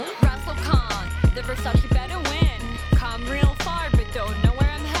the Versace better win. Come real far, but don't know where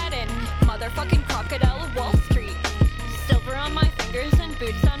I'm heading. Motherfucking crocodile of Wall Street. Silver on my fingers and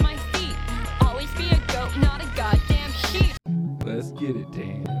boots on my feet. Always be a goat, not a goddamn sheep. Let's get it,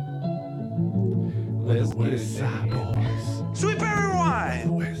 Dan. Let's get it, Dan. Sweet berry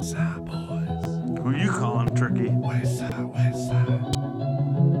wine. West Side Boys. Who you calling, Turkey? West Side, West Side.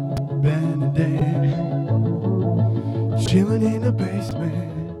 Ben and Dan. Chilling in the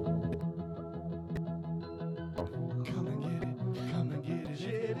basement. Come and get it. Come and get it.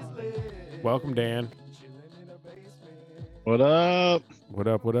 Shit is lit. Welcome, Dan. What up? What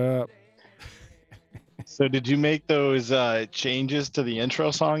up? What up? So did you make those changes to the intro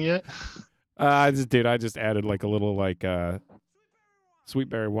song yet? I just added like a little sweet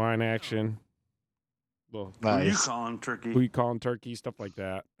berry wine action. Well, Who you Nice. calling, Turkey? who you calling turkey, stuff like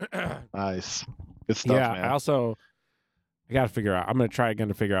that. Nice. Good stuff, Yeah, man. I got to figure out. I'm going to try again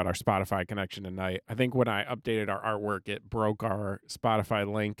to figure out our Spotify connection tonight. I think when I updated our artwork, it broke our Spotify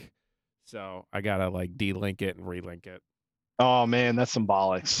link. So I got to like delink it and relink it. Oh, man, that's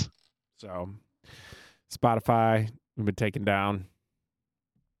symbolics. So Spotify, we've been taken down.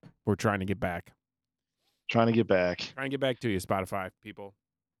 We're trying to get back. Trying to get back. Trying to get back to you, Spotify people.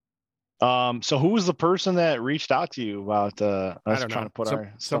 So who was the person that reached out to you about I us don't trying know. to put our stuff on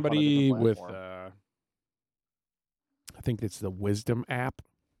a somebody different with platform? I think it's the Wisdom app.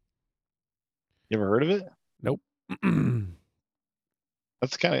 You ever heard of it? yeah.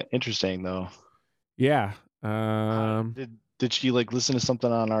 That's kind of interesting, though. Did she like listen to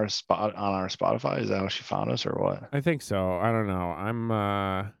something on our Spotify? Is that how she found us, or what? I think so. I don't know.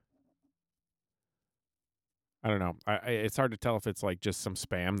 I don't know. It's hard to tell if it's like just some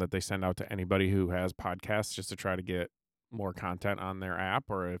spam that they send out to anybody who has podcasts just to try to get more content on their app,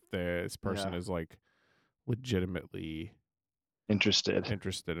 or if this person Yeah. is like legitimately Interested.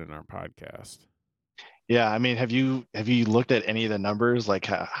 interested in our podcast. Yeah, I mean, have you looked at any of the numbers? Like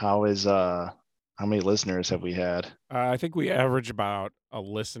how many listeners have we had? I think we average about a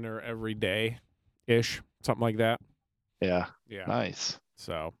listener every day ish, something like that. Yeah, Yeah. nice.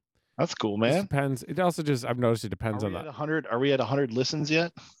 So That's cool, it man. depends. It also just, I've noticed it depends Are on we at the, 100? Are we at 100 listens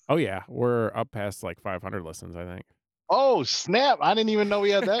yet? oh yeah, we're up past like 500 listens, I think. Oh, snap. I didn't even know we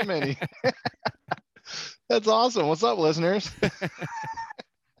had that many. That's awesome. What's up, listeners?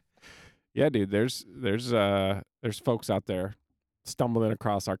 Yeah, dude, there's folks out there stumbling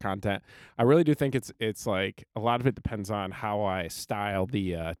across our content. I really do think it's like a lot of it depends on how I style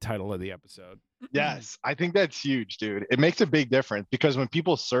the title of the episode. Yes, I think that's huge, dude. It makes a big difference because when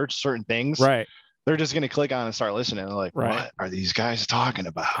people search certain things, Right. they're just going to click on and start listening. They're like, Right. what are these guys talking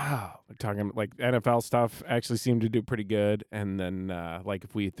about? Oh, we're talking like NFL stuff actually seemed to do pretty good. And then like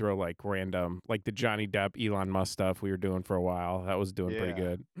if we throw like random, like the Johnny Depp, Elon Musk stuff we were doing for a while, that was doing pretty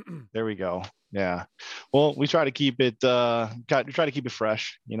Yeah. good. There we go. Yeah. Well, we try to keep it try to keep it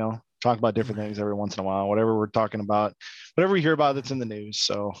fresh, talk about different things every once in a while, whatever we're talking about, whatever we hear about that's in the news.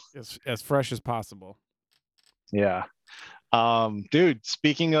 So as fresh as possible. yeah. Dude,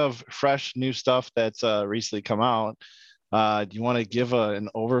 speaking of fresh new stuff that's recently come out, do you want to give an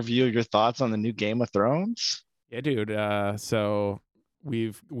overview of your thoughts on the new Game of Thrones? Yeah, dude. So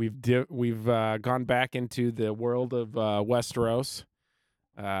we've gone back into the world of Westeros.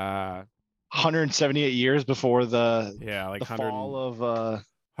 178 years before the Yeah, like the fall of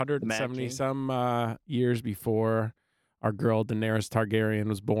 170 King. some years before our girl Daenerys Targaryen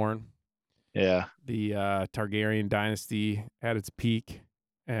was born. yeah. The Targaryen dynasty at its peak.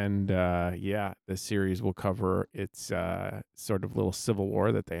 And this series will cover its sort of little civil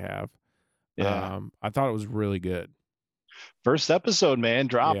war that they have. Yeah. I thought it was really good. First episode, man,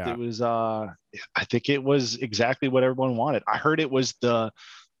 dropped. Yeah. It was I think it was exactly what everyone wanted. I heard it was the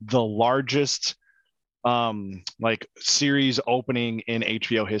largest like series opening in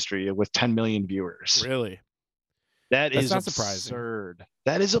HBO history with 10 million viewers. Really? That That's is not surprising. absurd.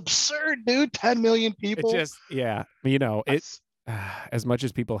 That is absurd, dude. 10 million people. It just, yeah, it's That's- as much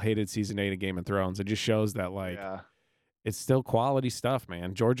as people hated season 8 of Game of Thrones, it just shows that like yeah. it's still quality stuff,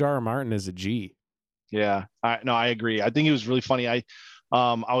 man. George R.R. Martin is a G. Yeah, I agree. I think it was really funny. I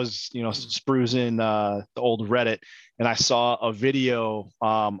was spruising the old Reddit, and I saw a video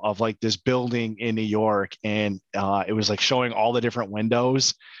of like this building in New York, and it was like showing all the different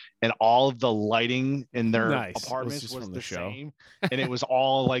windows, and all of the lighting in their Nice. Was apartments just was from the the show. same, and it was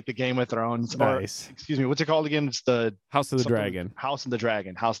all like the Game of Thrones. Or, Nice. excuse me, what's it called again? It's the House of the something- Dragon. House of the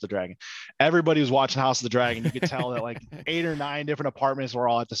Dragon. House of the Dragon. Everybody was watching House of the Dragon. You could tell that like 8 or 9 different apartments were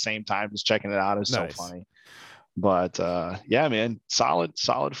all at the same time just checking it out. It was Nice. so funny. But yeah, man, solid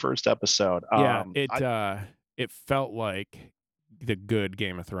first episode. Yeah, it felt like the good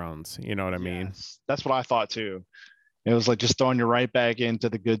Game of Thrones. You know what I mean? Yes, that's what I thought too. It was like just throwing you right back into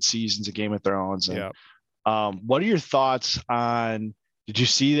the good seasons of Game of Thrones. And Yeah. what are your thoughts on? Did you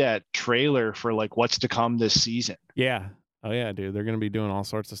see that trailer for like what's to come this season? Yeah. Oh yeah, dude. They're gonna be doing all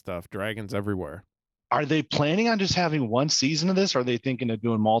sorts of stuff. Dragons everywhere. Are they planning on just having one season of this? Or are they thinking of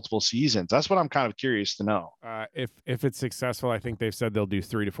doing multiple seasons? That's what I'm kind of curious to know. If it's successful, I think they've said they'll do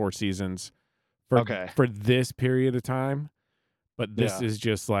 3 to 4 seasons for Okay. for this period of time. But this Yeah. is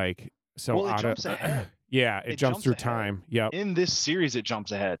just like so Well, it out jumps of ahead. yeah, it jumps jumps through ahead. time. Yep. In this series, it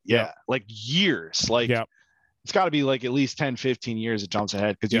jumps ahead. Yep. Yeah. Like years. Like Yep. it's got to be like at least 10, 15 years it jumps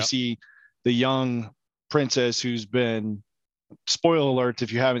ahead because you Yep. see the young princess who's been, spoiler alert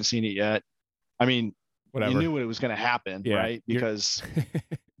if you haven't seen it yet. I mean, Whatever. you knew it was going to happen, Yeah. right? Because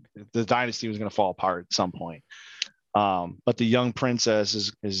the dynasty was going to fall apart at some point. But the young princess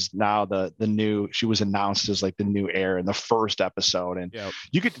is now the new, she was announced as like the new heir in the first episode. And Yep.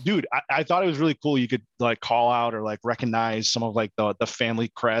 you could, dude, I thought it was really cool. You could like call out or like recognize some of like the family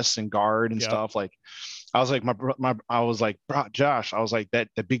crest and guard and Yep. stuff. Like I was like, I was like, bro, Josh, I was like that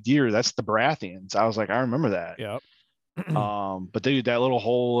the big deer, that's the Baratheons. I was like, I remember that. Yep. But dude, that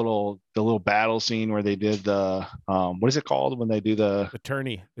the little battle scene where they did the what is it called when they do the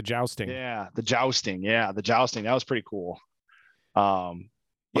tourney, the jousting. the jousting. Yeah, the jousting. That was pretty cool. But,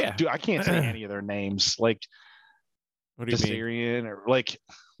 Yeah. dude, I can't say any of their names. Like What do you mean? Viserion or like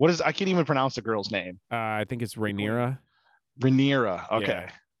what is, I can't even pronounce the girl's name. I think it's Rhaenyra. Rhaenyra. Okay.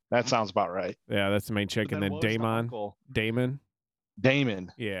 Yeah. That sounds about right. Yeah, that's the main chick. But And then what was the Daemon. uncle? Damon.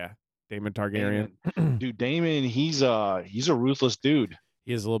 Daemon. Yeah. Daemon Targaryen. Dude, Daemon, he's a ruthless dude.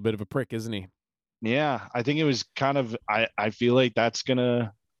 He is a little bit of a prick, isn't he? Yeah, I think it was kind of I feel like that's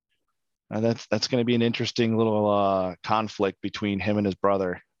gonna be an interesting little conflict between him and his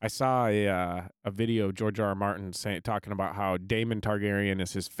brother. I saw a video of George R. R. Martin talking about how Daemon Targaryen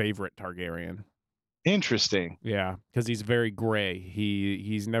is his favorite Targaryen. Interesting. Yeah, because he's very gray.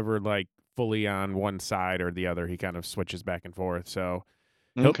 He's never like fully on one side or the other. He kind of switches back and forth. So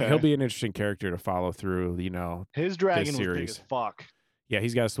he'll be an interesting character to follow through. You know, His dragon was big series. as fuck. yeah,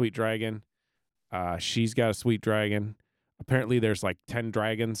 he's got a sweet dragon. She's got a sweet dragon. Apparently, there's like 10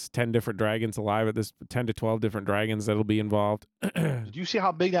 different dragons alive at this, 10 to 12 different dragons that'll be involved. Did you see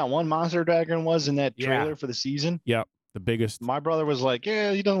how big that one monster dragon was in that Yeah. trailer for the season? Yep, the biggest. My brother was like,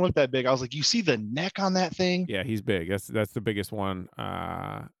 "Yeah, he doesn't look that big." I was like, "You see the neck on that thing?" Yeah, he's big. That's the biggest one.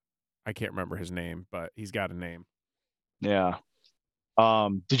 I can't remember his name, but he's got a name. Yeah.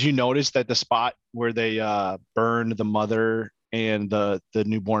 Did you notice that the spot where they burned the mother and the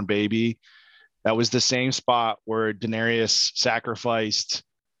newborn baby, that was the same spot where Daenerys sacrificed?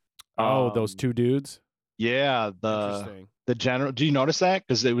 Those two dudes. Yeah, Interesting. the general. Do you notice that?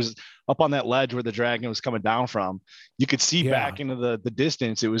 Because it was up on that ledge where the dragon was coming down from. You could see Yeah. back into the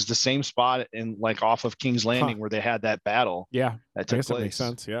distance. It was the same spot in like off of King's Landing where they had that battle Yeah, that I took guess that place. makes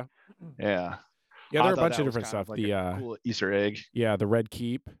sense. Yeah, Yeah. yeah. I There are a thought bunch that of was different kind of stuff. like The a cool Easter egg. yeah, the Red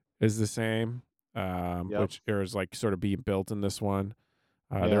Keep is the same, Yep. which is like sort of being built in this one.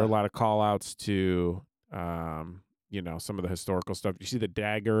 There are Yeah. a lot of call outs to, some of the historical stuff. You see the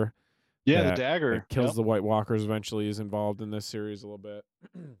dagger Yeah, that- the dagger that kills Yep. the White Walkers eventually is involved in this series a little bit.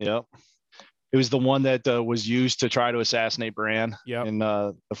 Yep. It was the one that was used to try to assassinate Bran Yep. in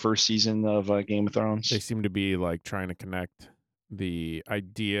the first season of Game of Thrones. They seem to be like trying to connect the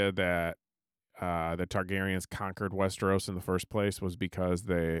idea that the Targaryens conquered Westeros in the first place was because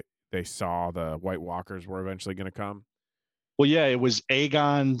they saw the White Walkers were eventually going to come. Well, yeah, it was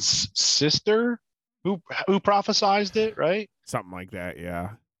Aegon's sister who prophesized it, right? Something like that,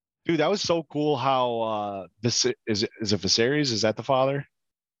 yeah. Dude, that was so cool. How this is it Viserys? Is that the father?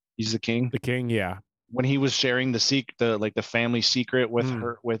 He's the king. The king, yeah. When he was sharing the family secret with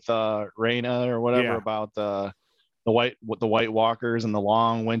her with Rhaena or whatever Yeah. about the White Walkers and the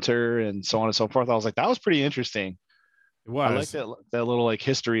long winter and so on and so forth. I was like, that was pretty interesting. It was. I like that little like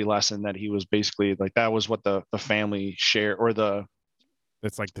history lesson that he was basically like, that was what the family share or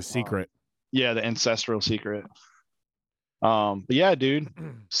It's like the secret. the ancestral secret. But yeah, dude,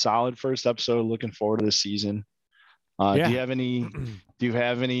 solid first episode. Looking forward to the season. Yeah. Do you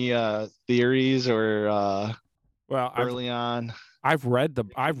have any theories or Well, early on? I've read the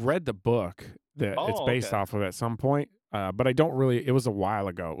book that it's Oh, based okay. off of at some point, but I don't really. It was a while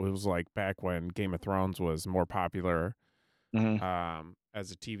ago. It was like back when Game of Thrones was more popular Mhm.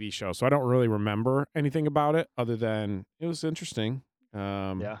 as a TV show. So I don't really remember anything about it other than it was interesting.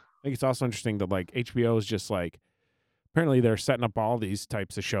 Yeah. I think it's also interesting that like HBO is just like apparently they're setting up all these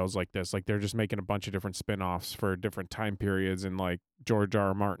types of shows like this. Like they're just making a bunch of different spin-offs for different time periods in like George R.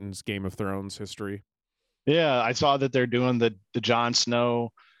 R. Martin's Game of Thrones history. Yeah, I saw that they're doing the Jon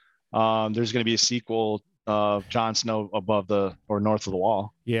Snow. There's going to be a sequel of Jon Snow above the or north of the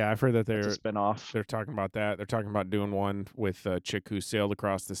wall. Yeah, I've heard that It's a spinoff. they're talking about that. They're talking about doing one with a chick who sailed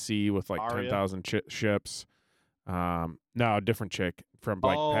across the sea with like Arya? 10,000 ships. No, a different chick from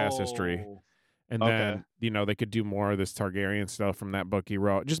like past history. Oh, And okay. then, they could do more of this Targaryen stuff from that book he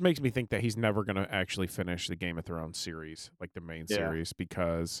wrote. It just makes me think that he's never going to actually finish the Game of Thrones series, like the main Yeah. series,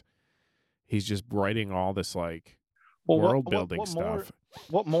 because he's just writing all this like Well, world building what more- stuff.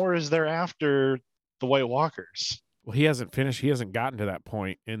 What more is there after the White Walkers? Well, he hasn't finished. He hasn't gotten to that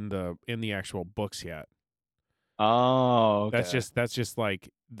point in the actual books yet. Oh, okay. That's just like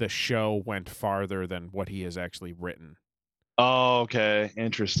the show went farther than what he has actually written. Oh, okay.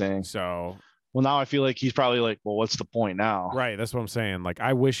 Interesting. So, Well, now I feel like he's probably like, well, what's the point now? right, that's what I'm saying. Like,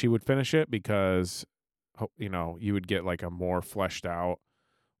 I wish he would finish it because, you would get like a more fleshed out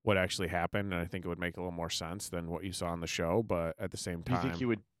what actually happened, and I think it would make a little more sense than what you saw on the show. But at the same Do you time, think he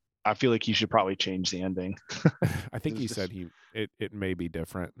would? I feel like he should probably change the ending. I think he Is this- said it may be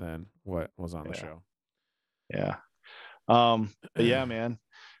different than what was on the Yeah. show. Yeah. But yeah, man.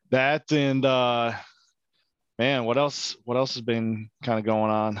 That and man, what else has been kind of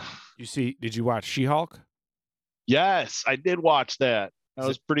going on? Did you watch She-Hulk? Yes, I did watch that. That Is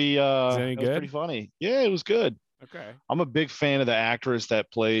was pretty it any that was good? pretty funny. Yeah, it was good. Okay. I'm a big fan of the actress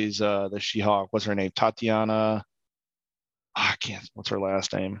that plays the She-Hulk. What's her name? Tatiana. I can't. What's her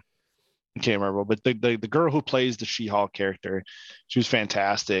last name? I can't remember. But the girl who plays the She-Hulk character, she was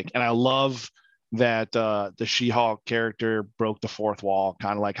fantastic. And I love that the She-Hulk character broke the fourth wall,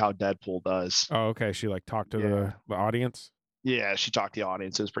 kind of like how Deadpool does. Oh, okay. She like talked to Yeah. the audience. Yeah, she talked to the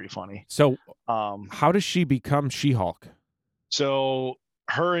audience. It was pretty funny. So Um, how does she become She-Hulk? so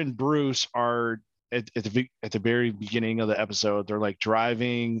her and Bruce are at the very beginning of the episode. They're like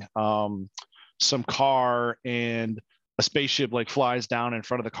driving some car, and a spaceship like flies down in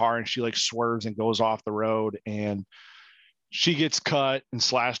front of the car, and she like swerves and goes off the road, and she gets cut and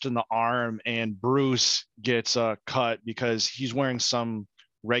slashed in the arm, and Bruce gets cut because he's wearing some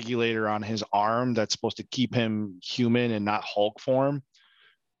regulator on his arm that's supposed to keep him human and not Hulk form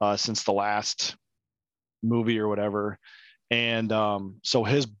since the last movie or whatever. And so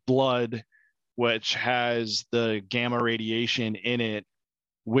his blood, which has the gamma radiation in it,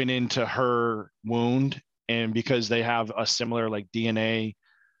 went into her wound. And because they have a similar like DNA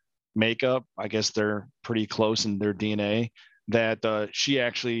makeup, I guess they're pretty close in their DNA, that she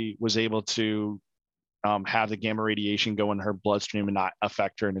actually was able to have the gamma radiation go in her bloodstream and not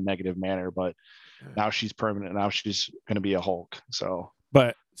affect her in a negative manner. But now she's permanent. Now she's going to be a Hulk. So,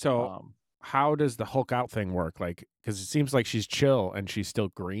 But so how does the Hulk out thing work? Like, because it seems like she's chill and she's still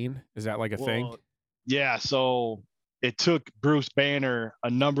green. Is that like a thing? well, yeah. So it took Bruce Banner a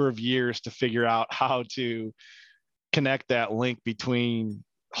number of years to figure out how to connect that link between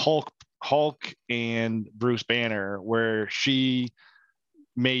Hulk and Bruce Banner, where she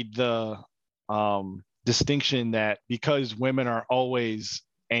made the distinction that because women are always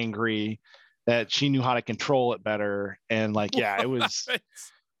angry, that she knew how to control it better. And like, yeah, it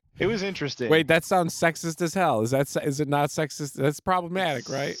was interesting. Wait, that sounds sexist as hell. Is it not sexist? That's problematic,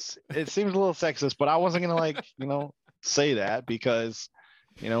 right? It seems a little sexist, but I wasn't gonna like, say that because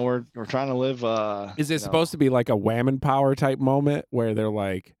we're trying to live Is it supposed to be like a wham power type moment where they're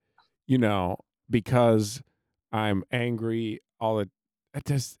like, because I'm angry,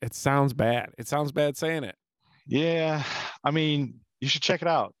 it sounds bad. It sounds bad saying it. Yeah, I mean, you should check it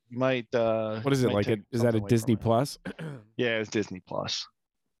out. You might What is it like? Is that a Disney Plus? Yeah, it's Disney Plus.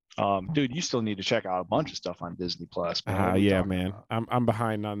 Dude, you still need to check out a bunch of stuff on Disney Plus. Man. What are we Yeah, talking man. about? I'm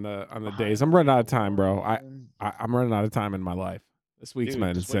behind on the days. I'm running out of time, bro. I'm running out of time in my life. This week's Dude,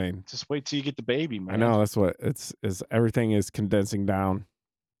 been just insane. Just wait till you get the baby, man. I know that's what is everything is condensing down.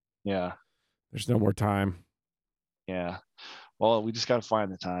 Yeah, There's no more time. yeah. Well, we just gotta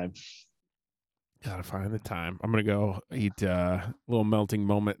find the time. Gotta find the time. I'm gonna go eat a little melting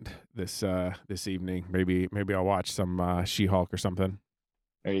moment this evening. Maybe I'll watch some She-Hulk or something.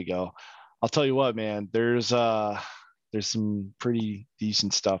 There you go. I'll tell you what, man. There's some pretty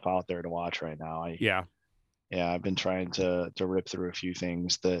decent stuff out there to watch right now. Yeah. I've been trying to rip through a few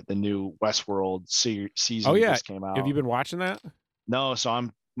things. The new Westworld season Oh yeah. just came out. Have you been watching that? No, so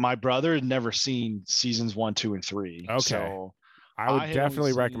my brother had never seen seasons 1, 2, and 3. Okay. So I would I had definitely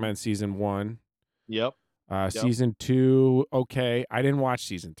only seen- recommend season 1. yep. Season 2, okay. I didn't watch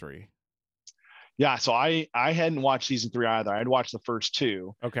season 3. Yeah, so I hadn't watched season 3 either. I'd watched the first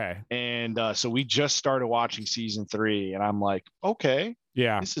 2. Okay. And so we just started watching season 3, and I'm like, okay,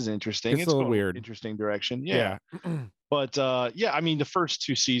 Yeah. this is interesting. It's a little going weird. interesting direction. Yeah. But yeah, I mean, the first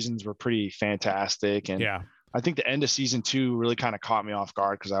 2 seasons were pretty fantastic, and Yeah. I think the end of season 2 really kind of caught me off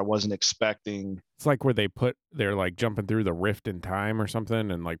guard because I wasn't expecting. It's like where they're like jumping through the rift in time or something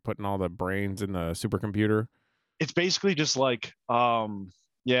and like putting all the brains in the supercomputer. It's basically just like,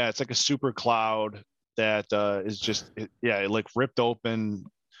 yeah, it's like a super cloud that is just, it like ripped open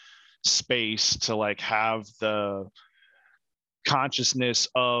space to like have the consciousness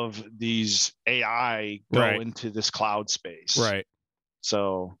of these AI go Right. into this cloud space. Right.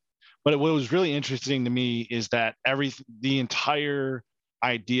 So, but what was really interesting to me is that the entire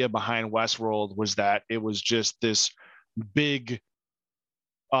idea behind Westworld was that it was just this big,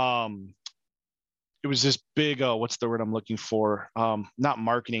 it was this big, what's the word I'm looking for? Not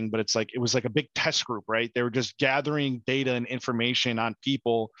marketing, but it was like a big test group, right? They were just gathering data and information on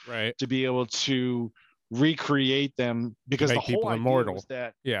people Right. to be able to recreate them, because the make people whole idea immortal. was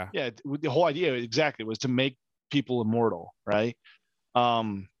that, Yeah. yeah, the whole idea exactly was to make people immortal, right?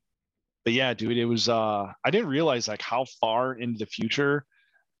 But yeah, dude, it was I didn't realize like how far into the future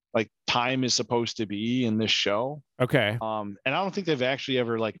like time is supposed to be in this show. Okay. And I don't think they've actually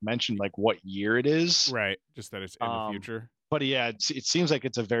ever like mentioned like what year it is. Right. Just that it's in the future. But yeah, it seems like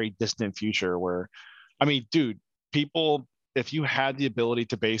it's a very distant future where, I mean, dude, people, if you had the ability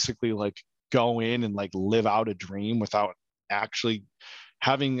to basically like go in and like live out a dream without actually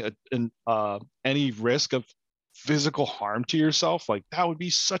having any risk of physical harm to yourself, like that would be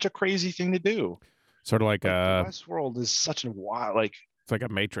such a crazy thing to do. Sort of like the Westworld is such a wild, like, it's like a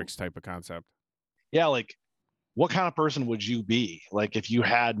Matrix type of concept. yeah, like what kind of person would you be like if you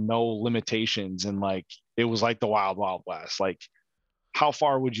had no limitations and like it was like the wild west? Like how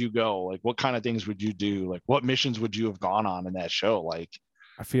far would you go? Like what kind of things would you do? Like what missions would you have gone on in that show? Like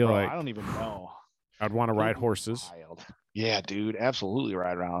I feel bro, like I don't even know. I'd want to ride horses. Wild. Yeah, dude, absolutely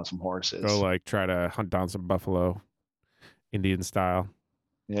ride around on some horses. Go like try to hunt down some buffalo, Indian style.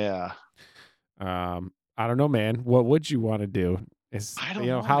 Yeah. I don't know, man. What would you want to do? I don't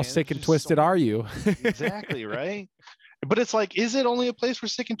know, how man. sick There's and just twisted so are you? Exactly, right? But it's like, is it only a place for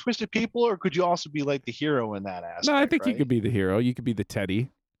sick and twisted people, or could you also be like the hero in that aspect? No, I think you right? could be the hero. You could be the Teddy.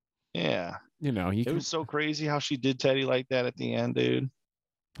 Yeah. You know, It was so crazy how she did Teddy like that at the end, dude.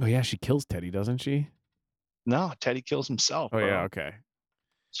 Oh yeah, she kills Teddy, doesn't she? No, Teddy kills himself. Oh bro. yeah, okay.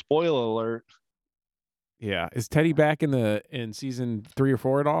 Spoiler alert. Yeah, is Teddy back in season 3 or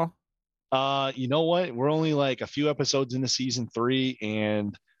 4 at all? You know what? We're only like a few episodes into season 3,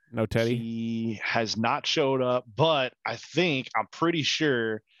 and No Teddy. he has not showed up. But I'm pretty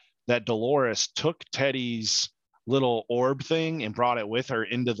sure that Dolores took Teddy's little orb thing and brought it with her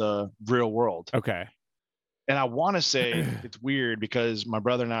into the real world. Okay. And I want to say it's weird because my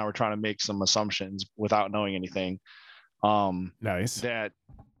brother and I were trying to make some assumptions without knowing anything. Nice. That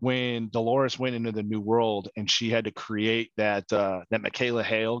when Dolores went into the new world and she had to create that Michaela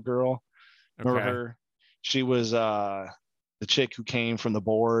Hale girl, remember her? She was the chick who came from the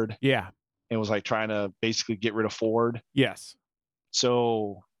board. Yeah. And was like trying to basically get rid of Ford. Yes.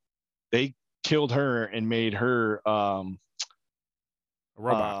 So they killed her and made her a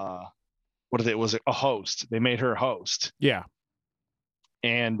robot. Was it a host? They made her a host. Yeah.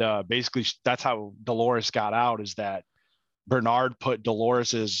 And basically that's how Dolores got out, is that Bernard put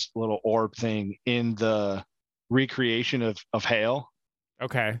Dolores's little orb thing in the recreation of Hale.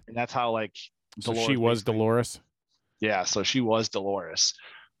 Okay. And that's how like so she was Dolores. Yeah, so she was Dolores.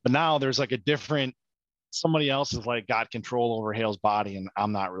 But now there's like a different, somebody else has like got control over Hale's body, and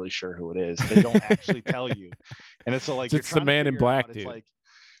I'm not really sure who it is. They don't actually tell you. And it's like, it's the Man in Black, dude. It's like,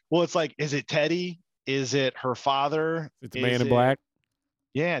 well, it's like, is it Teddy? Is it her father? It's the Man in Black.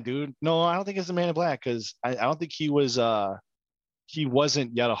 Yeah, dude. No, I don't think it's the Man in Black, because I don't think he wasn't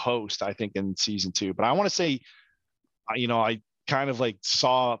yet a host, I think, in season 2. But I want to say, I kind of like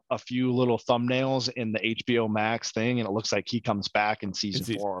saw a few little thumbnails in the HBO Max thing, and it looks like he comes back in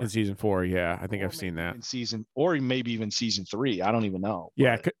season 4. In season 4, yeah, I think I've seen that. Or maybe even season 3. I don't even know.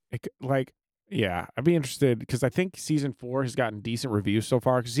 Yeah, yeah, I'd be interested because I think season 4 has gotten decent reviews so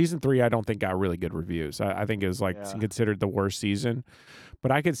far. Because season 3, I don't think got really good reviews. I think it was like considered the worst season.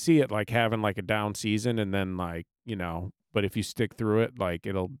 But I could see it like having like a down season, and then like but if you stick through it, like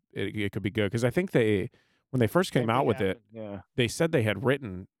it could be good. Because I think when they first came out with it, they said they had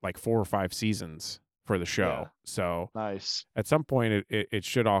written like 4 or 5 seasons for the show. Yeah. So nice. At some point, it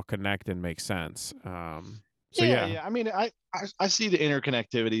should all connect and make sense. So yeah. I mean, I see the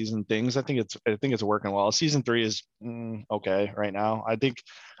interconnectivities and things. I think it's working well. Season 3 is okay right now. I think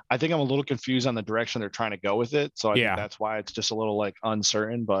I'm a little confused on the direction they're trying to go with it. So I think that's why it's just a little like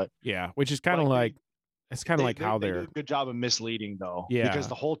uncertain. But yeah, which is kind of like it's kind of like how they do they're a good job of misleading though. Yeah. Because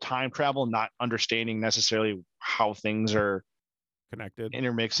the whole time travel, not understanding necessarily how things are connected.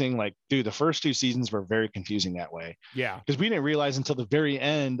 intermixing. Like, dude, the first 2 seasons were very confusing that way. Yeah. Because we didn't realize until the very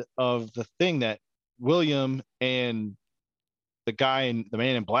end of the thing that William and the guy and the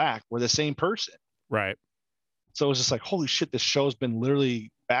man in black were the same person. Right. So it was just like, holy shit, this show's been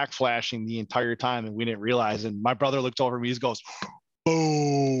literally backflashing the entire time and we didn't realize. And my brother looked over at me, he goes,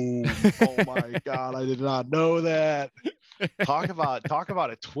 boom. Oh my God, I did not know that. Talk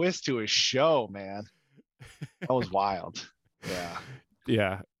about a twist to a show, man. That was wild. Yeah.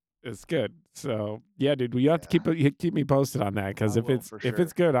 Yeah. It's good. So yeah, dude, you have to keep me posted on that because I if will, it's for if sure.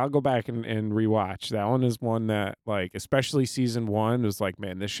 it's good, I'll go back and rewatch. That one is one that like, especially season 1 was like,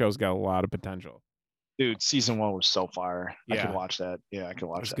 man, this show's got a lot of potential. Dude, season 1 was so fire. I Yeah. could watch that. Yeah, I could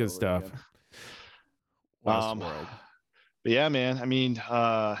watch It's that. good over stuff. again. Westworld. But yeah, man. I mean,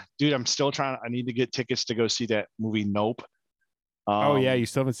 dude, I'm still I need to get tickets to go see that movie Nope. Oh yeah, you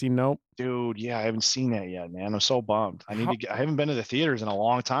still haven't seen Nope? Dude, yeah, I haven't seen that yet, man. I'm so bummed. I need to get. I haven't been to the theaters in a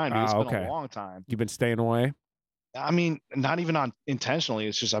long time, dude. It's been okay. a long time. You've been staying away? I mean, not even on intentionally.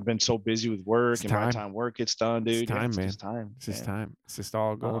 It's just I've been so busy with work, It's and by time. the time work gets done, dude, It's time, man. just time. It's just man. time. It's just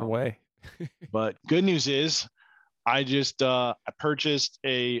all going away. But good news is, I just I purchased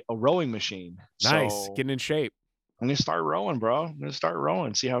a rowing machine. Nice. So Getting in shape. I'm gonna start rowing, bro. I'm gonna start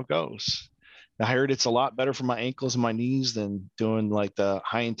rowing, see how it goes. I heard it's a lot better for my ankles and my knees than doing like the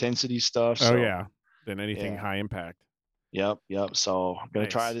high intensity stuff. Oh So, yeah. Than anything yeah. high impact. Yep. So I'm gonna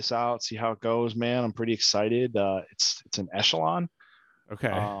try Nice. this out, see how it goes, man. I'm pretty excited. It's an Echelon.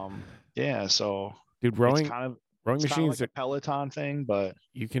 Okay. Yeah. So Dude, it's rowing kind of machines like a Peloton thing, but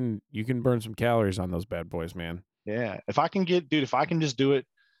you can burn some calories on those bad boys, man. yeah, if I can just do it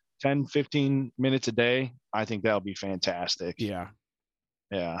 10, 15 minutes a day, I think that'll be fantastic. Yeah.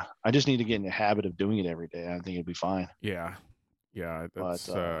 Yeah. I just need to get in the habit of doing it every day. I think it'll be fine. Yeah. Yeah. That's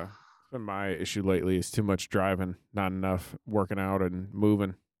But, been my issue lately is too much driving, not enough working out and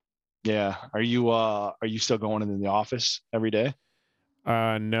moving. Yeah. Are you still going into the office every day?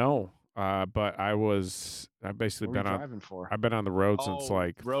 No. But I've basically What were been you on driving for? I've been on the road since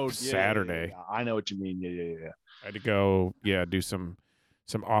like Saturday. Yeah. I know what you mean. Yeah. I had to go, do some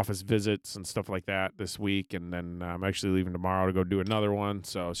office visits and stuff like that this week, and then I'm actually leaving tomorrow to go do another one.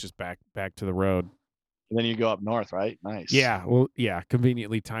 So it's just back to the road. And then you go up north, right? Nice. Yeah, well, yeah,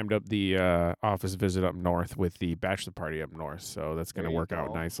 conveniently timed up the office visit up north with the bachelor party up north, so that's going There to you work out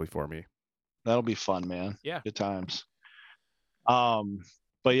go. nicely for me. That'll be fun, man. Yeah. Good times.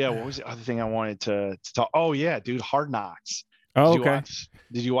 But yeah, what was the other thing I wanted to talk? Oh yeah, dude, Hard Knocks. Oh, Did you okay.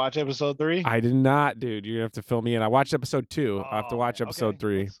 Did you watch episode 3? I did not, dude. You're gonna have to fill me in. I watched episode 2. I have to watch man. episode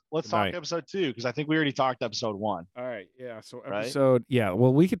Okay, 3. Let's talk tonight. episode 2 because I think we already talked episode 1. All right, yeah. So Right? episode,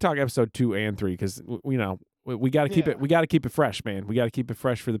 well, we could talk episode 2 and 3 because we got to keep Yeah. it. We got to keep it fresh, man. We got to keep it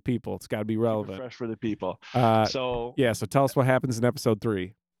fresh for the people. It's got to be Keep it relevant. fresh for the people. So tell us what happens in episode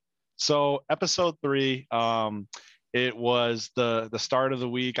 3. So episode 3, it was the start of the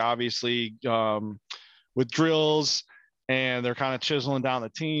week, obviously, with drills, and they're kind of chiseling down the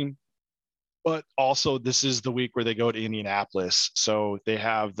team. But also, this is the week where they go to Indianapolis. So they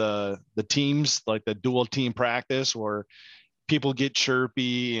have the teams, like the dual team practice, where people get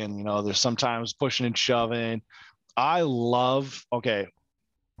chirpy and there's sometimes pushing and shoving. Like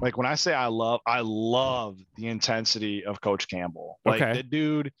when I say I love the intensity of Coach Campbell. Like Okay.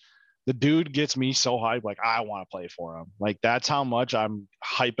 the dude gets me so hyped. Like I want to play for him. Like that's how much I'm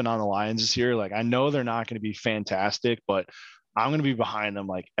hyping on the Lions this year. Like I know they're not going to be fantastic, but I'm going to be behind them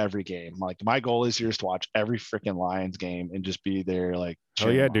like every game. Like my goal this year is to watch every freaking Lions game and just be there. Like, Oh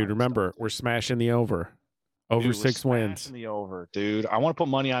yeah, cheering on dude. and Remember, stuff. we're smashing the over. Over Dude, we're 6 wins. smashing the over, dude. I want to put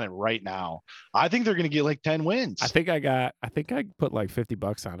money on it right now. I think they're going to get like 10 wins. I think I put like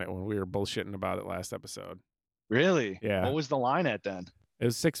 $50 on it when we were bullshitting about it last episode. Really? Yeah. What was the line at then? It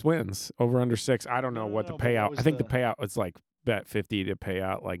was 6 wins, over under 6. I don't know what the No, but what payout. was I think the the- payout was like bet 50 to pay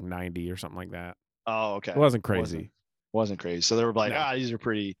out like 90 or something like that. Oh, okay. It wasn't crazy. Wasn't crazy. So they were like, No. these are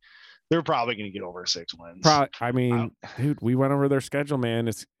pretty. They're probably going to get over 6 wins. I mean, dude, we went over their schedule, man.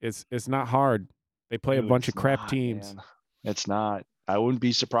 It's not hard. They play a Dude, bunch it's of crap not, teams. man. It's not. I wouldn't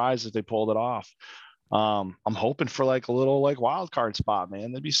be surprised if they pulled it off. I'm hoping for like a little like wild card spot,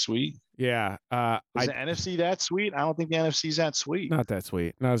 man. That'd be sweet. Yeah. Is the NFC that sweet? I don't think the NFC's that sweet. Not that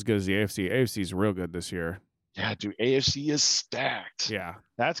sweet. Not as good as the AFC. AFC's real good this year. Yeah, dude. AFC is stacked. Yeah.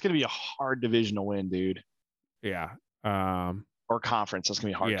 That's gonna be a hard division to win, dude. Yeah. Or conference. That's gonna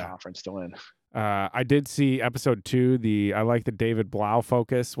be a hard Yeah. conference to win. I did see episode 2. I like the David Blau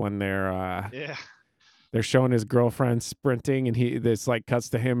focus when they're Yeah. they're showing his girlfriend sprinting, and this like cuts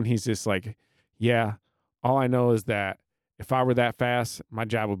to him, and he's just like, "Yeah, All I know is that if I were that fast, my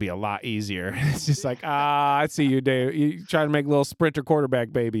job would be a lot easier. It's just like, I see you, Dave. You trying to make little sprinter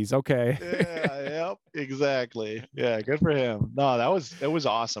quarterback babies. Okay. Yep, exactly. Yeah, good for him. No, it was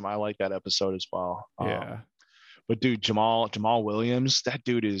awesome. I like that episode as well. Yeah. But dude, Jamal Williams, that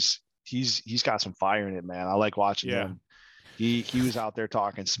dude he's got some fire in it, man. I like watching Yeah. him. He was out there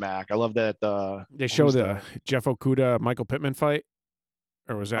talking smack. I love that. They show the Jeff Okuda Michael Pittman fight,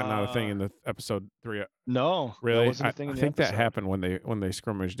 or was that not a thing in the episode 3? No, Really? that wasn't a thing I in the think that episode. happened when they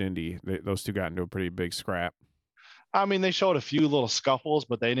scrimmaged Indy. Those two got into a pretty big scrap. I mean, they showed a few little scuffles,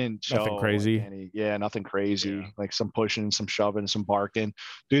 but they didn't show Nothing crazy. Nothing crazy. Yeah. Like some pushing, some shoving, some barking.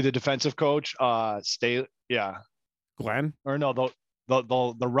 Dude, the defensive coach, Glenn? or no,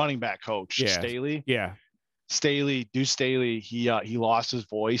 the running back coach, Yeah. Staley. Yeah. Staley, he lost his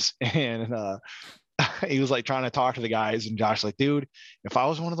voice and he was like trying to talk to the guys, and Josh like, dude, if I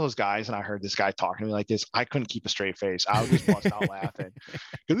was one of those guys and I heard this guy talking to me like this, I couldn't keep a straight face. I would just bust out laughing.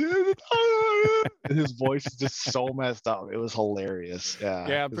 His voice is just so messed up. It was hilarious. Yeah.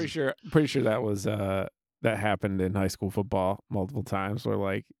 Yeah, I'm pretty sure that was that happened in high school football multiple times where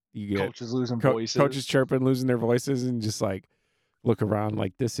like you get Coaches losing voices. coaches chirping, losing their voices, and just like look around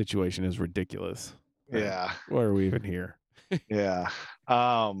like this situation is ridiculous. Yeah. Why are we even here? Yeah.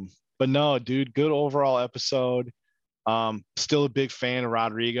 But no, dude, good overall episode. Still a big fan of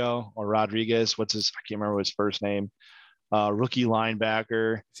Rodriguez. What's his? I can't remember his first name. Rookie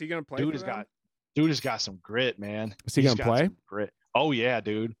linebacker. Is he gonna play? Dude has got some grit, man. Is he He's gonna got play? some grit. Oh yeah,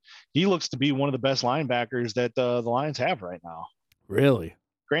 dude. He looks to be one of the best linebackers that the Lions have right now. Really?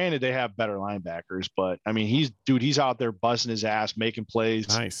 Granted, they have better linebackers, but I mean, he's out there busting his ass, making plays.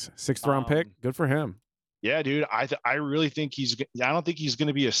 Nice. 6th round pick. Good for him. Yeah, dude. I really think I don't think he's going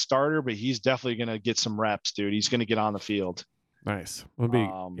to be a starter, but he's definitely going to get some reps, dude. He's going to get on the field. Nice. They'll be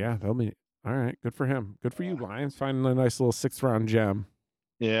all right. Good for him. Good for you, Lions. Finding a nice little 6th round gem.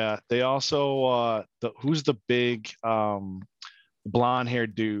 Yeah. They also who's the big blonde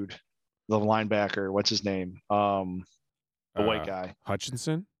haired dude, the linebacker? What's his name? The white guy.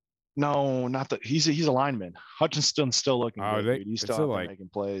 Hutchinson? No, not the. He's a lineman. Hutchinson's still looking good, dude. He's still out there making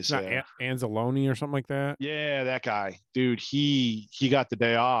plays. Not Anzalone or something like that. Yeah, that guy, dude. He got the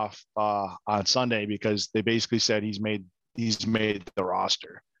day off on Sunday because they basically said he's made the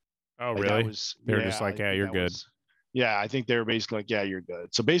roster. Oh, Like, really? They're just like, yeah, you're good. Yeah, I think they were basically like, yeah, you're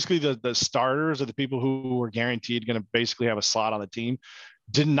good. So basically, the starters are the people who were guaranteed going to basically have a slot on the team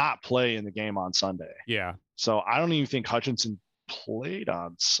did not play in the game on Sunday. Yeah. So I don't even think Hutchinson played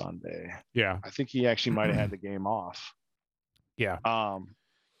on Sunday. Yeah. I think he actually might have had the game off. Yeah.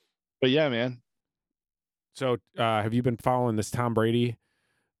 But yeah, man. So have you been following this Tom Brady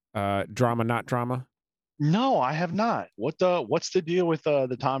drama, not drama? No, I have not. What's the deal with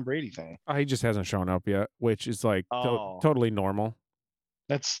the Tom Brady thing? He just hasn't shown up yet, which is like totally normal.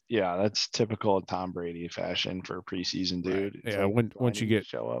 That's typical of Tom Brady fashion for preseason, dude. Right. Yeah, like, once you get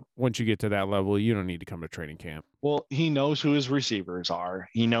to that level, you don't need to come to training camp. Well, he knows who his receivers are.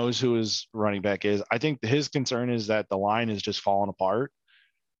 He knows who his running back is. I think his concern is that the line is just falling apart.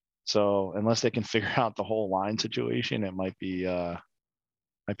 So unless they can figure out the whole line situation, it might be a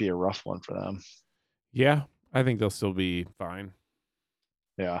rough one for them. Yeah, I think they'll still be fine.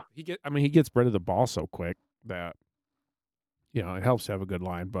 Yeah. He gets rid of the ball so quick that it helps to have a good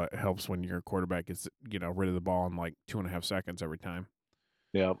line, but it helps when your quarterback gets rid of the ball in like 2.5 seconds every time.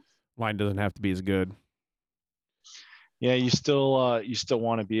 Yeah. Line doesn't have to be as good. Yeah, you still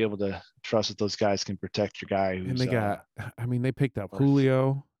want to be able to trust that those guys can protect your guy. And they picked up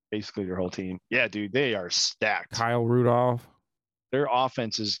Julio. Basically your whole team. Yeah, dude, they are stacked. Kyle Rudolph. Their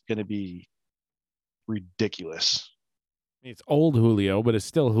offense is going to be ridiculous. It's old Julio, but it's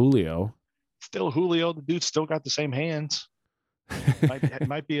still Julio. Still Julio. The dude's still got the same hands. It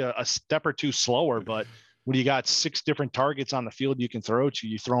might be a step or two slower, but when you got 6 different targets on the field you can throw to,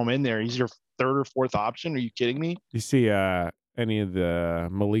 you throw him in there. He's your 3rd or 4th option. Are you kidding me? You see any of the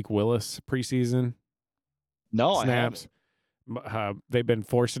Malik Willis preseason snaps? They've been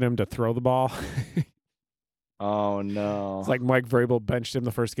forcing him to throw the ball. Oh, no. It's like Mike Vrabel benched him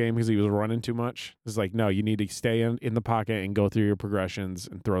the first game because he was running too much. It's like, no, you need to stay in the pocket and go through your progressions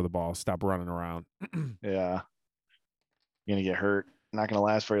and throw the ball. Stop running around. Yeah. You're going to get hurt. Not going to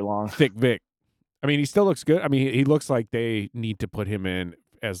last very long. Thick Vic. I mean, he still looks good. I mean, he looks like they need to put him in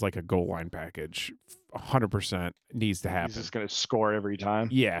as like a goal line package. 100% needs to happen. He's just going to score every time.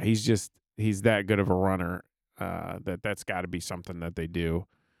 Yeah, he's that good of a runner that's got to be something that they do.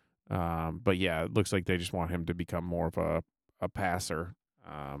 But yeah, it looks like they just want him to become more of a passer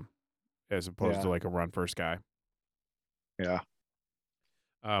as opposed to like a run first guy. Yeah.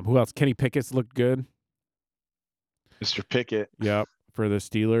 Who else? Kenny Pickett's looked good. Mr. Pickett. Yep, for the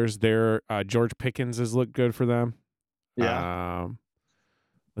Steelers. Their George Pickens has looked good for them. Yeah.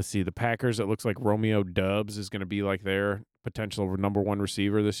 Let's see. The Packers, it looks like Romeo Dubs is going to be like their potential number 1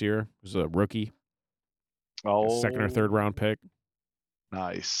 receiver this year. He's a rookie, second or third round pick.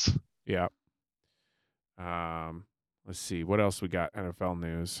 Nice. Yeah. Let's see. What else we got? NFL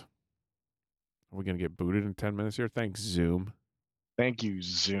news. Are we going to get booted in 10 minutes here? Thanks, Zoom. Thank you,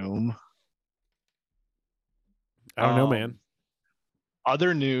 Zoom. I don't know, man.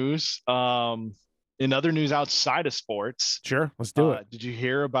 Other news. In other news outside of sports, Sure, let's do it. Did you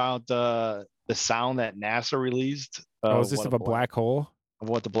hear about the sound that NASA released? Is this of a black hole? Of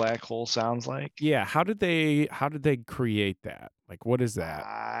what the black hole sounds like? Yeah. How did they create that? Like, what is that?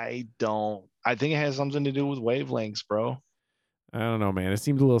 I think it has something to do with wavelengths, bro. I don't know, man. It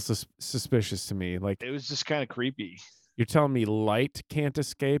seemed a little suspicious to me. Like, It was just kind of creepy. you're telling me light can't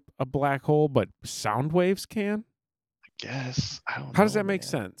escape a black hole, but sound waves can? I guess. I don't know. How does that make man.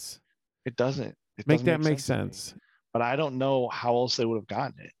 sense? It doesn't. It Make doesn't that make to me. sense. But I don't know how else they would have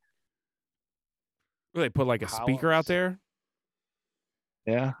gotten it. Will they put like a How speaker else? out there?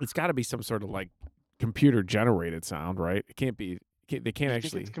 Yeah. It's got to be some sort of like computer generated sound, right? It can't be. They can't You think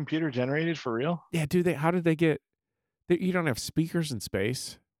actually. it's computer generated for real? Yeah, dude. How did they get? You don't have speakers in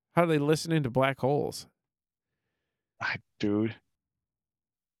space. How do they listen into black holes? Dude.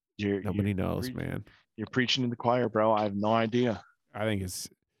 Nobody knows, pre- man. You're preaching to the choir, bro. I have no idea. I think it's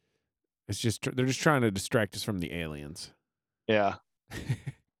just they're just trying to distract us from the aliens. Yeah.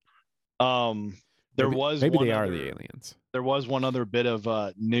 There was maybe one they are other- the aliens. There was one other bit of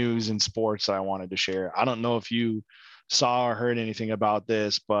news in sports I wanted to share. I don't know if you saw or heard anything about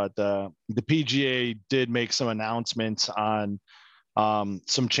this, but the PGA did make some announcements on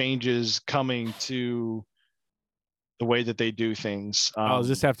some changes coming to the way that they do things. Does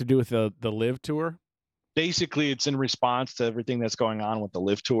this have to do with the Live Tour? Basically, it's in response to everything that's going on with the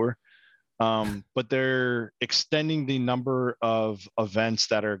Live Tour. But they're extending the number of events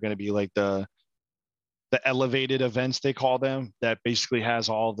that are going to be like the elevated events, they call them, that basically has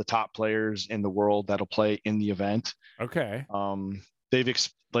all the top players in the world that'll play in the event. Okay. They've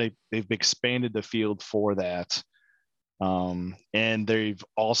expanded the field for that. And they've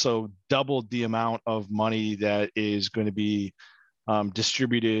also doubled the amount of money that is going to be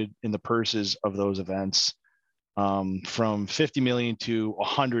distributed in the purses of those events, from 50 million to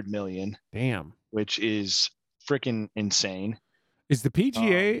 100 million. Damn. Which is freaking insane. Is the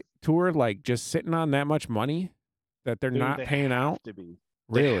PGA Tour like just sitting on that much money that they're Dude, not they paying have out? to be.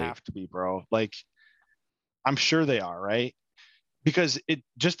 Really? They have to be, bro. Like, I'm sure they are, right? Because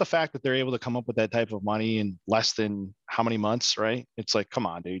just the fact that they're able to come up with that type of money in less than how many months, right? It's like, come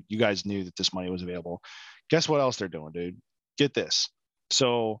on, dude. You guys knew that this money was available. Guess what else they're doing, dude? Get this.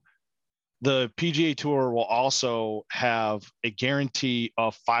 So the PGA Tour will also have a guarantee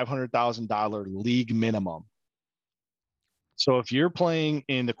of $500,000 league minimum. So if you're playing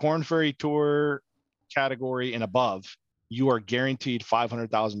in the Korn Ferry Tour category and above, you are guaranteed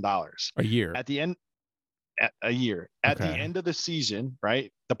 $500,000 a year. At the end At the Okay. end of the season,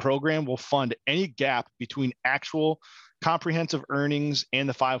 right? The program will fund any gap between actual comprehensive earnings and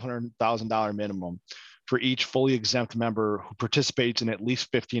the $500,000 minimum for each fully exempt member who participates in at least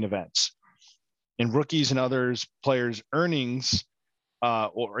 15 events. And rookies and others players' earnings,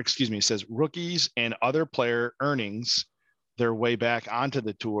 it says rookies and other player earnings their way back onto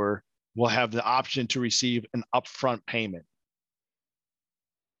the tour will have the option to receive an upfront payment.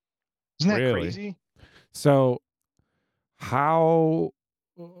 Isn't that Really? crazy? So, how?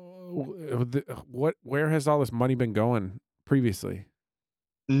 Where has all this money been going previously?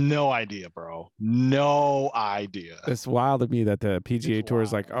 No idea, bro. No idea. It's wild to me that the PGA It's Tour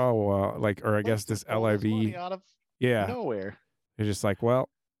is like, wild. oh, or I guess this Pull this money LIV, out of yeah, nowhere. they're just like, well,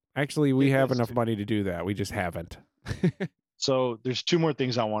 actually, we It have is enough too. money to do that. We just haven't. So there's two more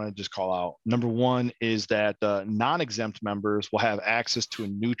things I want to just call out. Number one is that non-exempt members will have access to a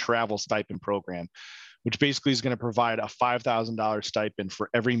new travel stipend program, which basically is going to provide a $5,000 stipend for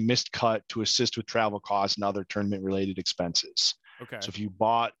every missed cut to assist with travel costs and other tournament-related expenses. Okay. So if you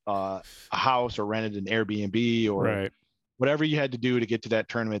bought a house or rented an Airbnb or Right. whatever you had to do to get to that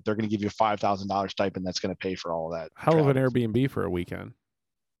tournament, they're going to give you a $5,000 stipend that's going to pay for all of that. Hell of an travel. Airbnb for a weekend.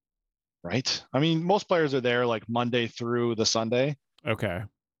 Right? I mean, most players are there like Monday through the Sunday Okay.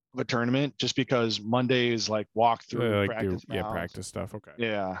 of a tournament, just because Monday is like walk through, practice rounds. practice stuff. Okay.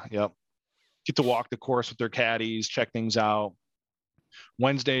 Yeah, yep. Get to walk the course with their caddies, check things out.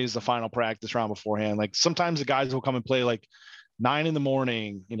 Wednesday is the final practice round beforehand. Like sometimes the guys will come and play like 9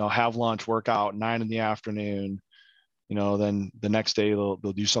 a.m, have lunch, work out 9 p.m, then the next day they'll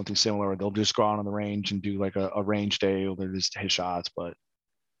do something similar. They'll just go out on the range and do like a range day where they just hit shots. But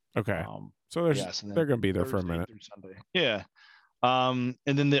Okay. So they're going to be there for a Thursday minute. through Sunday. Yeah. And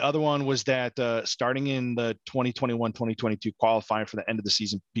then the other one was that starting in the 2021-2022 qualifying for the end of the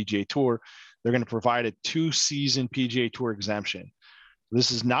season PGA Tour, they're going to provide a 2-season PGA Tour exemption. This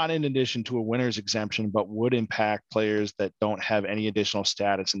is not in addition to a winner's exemption, but would impact players that don't have any additional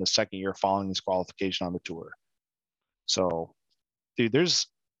status in the second year following this qualification on the tour. So, dude,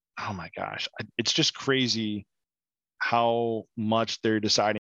 oh my gosh, it's just crazy how much they're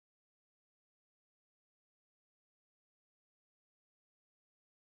deciding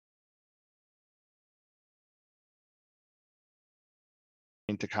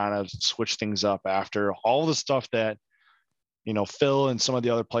to kind of switch things up after all the stuff that, Phil and some of the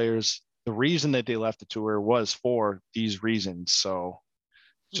other players, the reason that they left the tour was for these reasons. So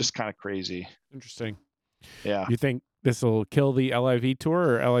it's just kind of crazy. Interesting. Yeah. You think this will kill the LIV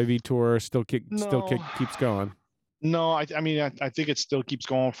tour, or LIV tour still keeps going? No, I think it still keeps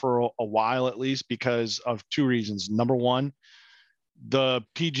going for a while at least because of 2 reasons. Number one, the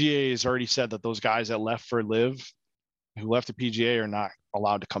PGA has already said that those guys that left for LIV, who left the PGA, are not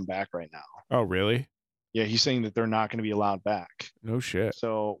allowed to come back right now. Oh, really? Yeah, he's saying that they're not going to be allowed back. No shit.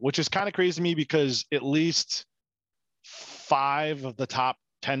 So, which is kind of crazy to me because at least 5 of the top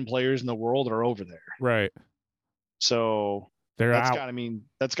 10 players in the world are over there. Right. So that's got to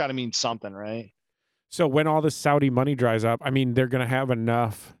mean something, right? So when all this Saudi money dries up, I mean, they're going to have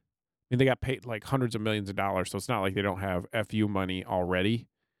enough. I mean, they got paid like hundreds of millions of dollars, so it's not like they don't have FU money already,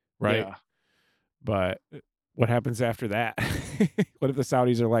 right? Yeah. But what happens after that? What if the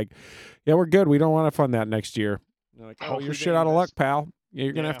Saudis are like, yeah, we're good. We don't want to fund that next year. They're like, oh, you're shit out of luck, pal. Yeah,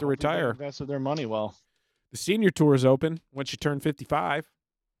 you're going to have to retire. Invested their money well. The senior tour is open once you turn 55.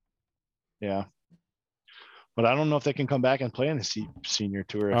 Yeah. But I don't know if they can come back and play in the senior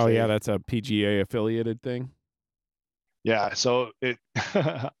tour. Oh, yeah, that's a PGA affiliated thing. Yeah, so it's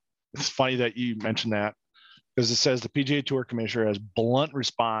funny that you mentioned that because it says the PGA Tour Commissioner has blunt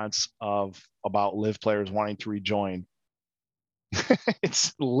response about LIV players wanting to rejoin.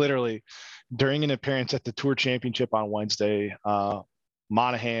 It's literally during an appearance at the Tour Championship on Wednesday,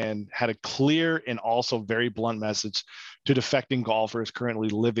 Monahan had a clear and also very blunt message to defecting golfers currently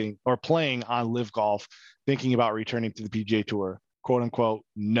living or playing on LIV Golf, thinking about returning to the PGA Tour. "Quote unquote,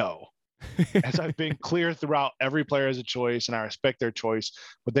 no. As I've been clear throughout, every player has a choice, and I respect their choice,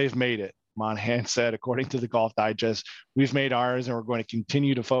 but they've made it." Monahan said, according to the Golf Digest, "We've made ours, and we're going to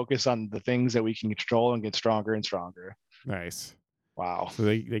continue to focus on the things that we can control and get stronger and stronger." Nice. Wow. So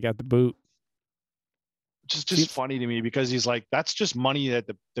they got the boot. Just funny to me because he's like, that's just money that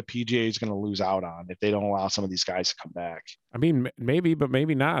the PGA is going to lose out on if they don't allow some of these guys to come back. I mean, maybe, but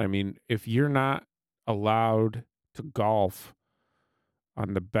maybe not. I mean, if you're not allowed to golf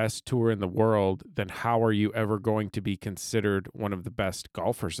on the best tour in the world, then how are you ever going to be considered one of the best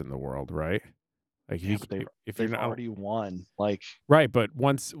golfers in the world, right? Like, if you're not already won, like, right, but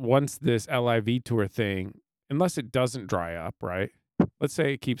once this LIV tour thing, unless it doesn't dry up, right? Let's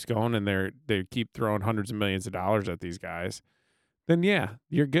say it keeps going and they keep throwing hundreds of millions of dollars at these guys, then yeah,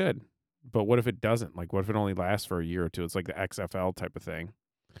 you're good. But what if it doesn't? Like, what if it only lasts for a year or two? It's like the XFL type of thing.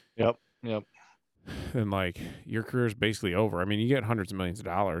 Yep. And like your career is basically over. I mean, you get hundreds of millions of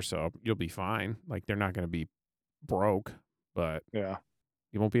dollars, so you'll be fine. Like, they're not going to be broke, but yeah,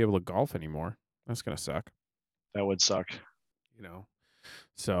 you won't be able to golf anymore. That's going to suck. That would suck.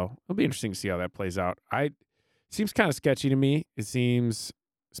 So it'll be interesting to see how that plays out. Seems kind of sketchy to me. It seems,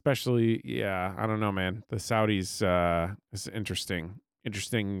 especially, yeah, I don't know, man. The Saudis is interesting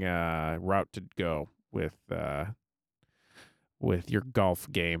route to go with your golf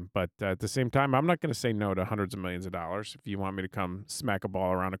game. But at the same time, I'm not going to say no to hundreds of millions of dollars if you want me to come smack a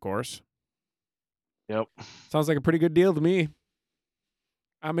ball around a course. Yep. Sounds like a pretty good deal to me.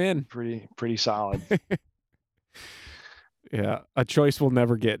 I'm in. Pretty solid. Yeah, a choice we'll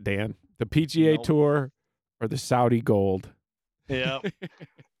never get, Dan. The PGA Tour or the Saudi Gold. Yeah.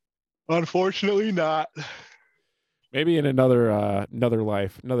 Unfortunately not. Maybe in another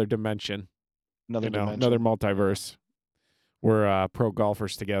life, another dimension. Another multiverse. We're pro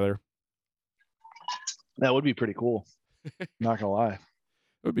golfers together. That would be pretty cool. Not gonna lie. It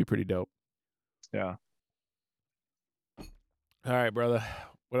would be pretty dope. Yeah. All right, brother.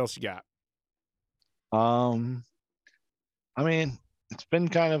 What else you got? I mean, it's been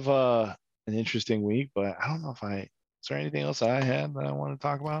kind of an interesting week, but I don't know is there anything else I had that I want to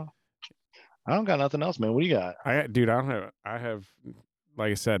talk about? I don't got nothing else, man. What do you got? I have,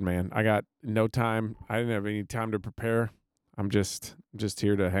 like I said, man, I got no time. I didn't have any time to prepare. I'm just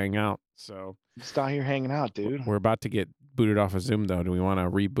here to hang out. So Just out here hanging out, dude. we're about to get booted off of Zoom, though. Do we want to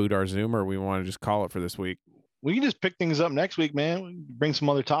reboot our Zoom, or we want to just call it for this week? We can just pick things up next week, man. We can bring some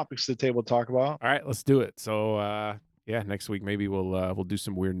other topics to the table to talk about. All right, let's do it. So yeah, next week maybe we'll do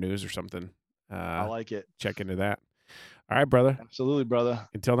some weird news or something. I like it. Check into that. All right, brother. Absolutely, brother.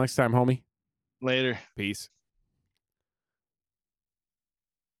 Until next time, homie. Later. Peace.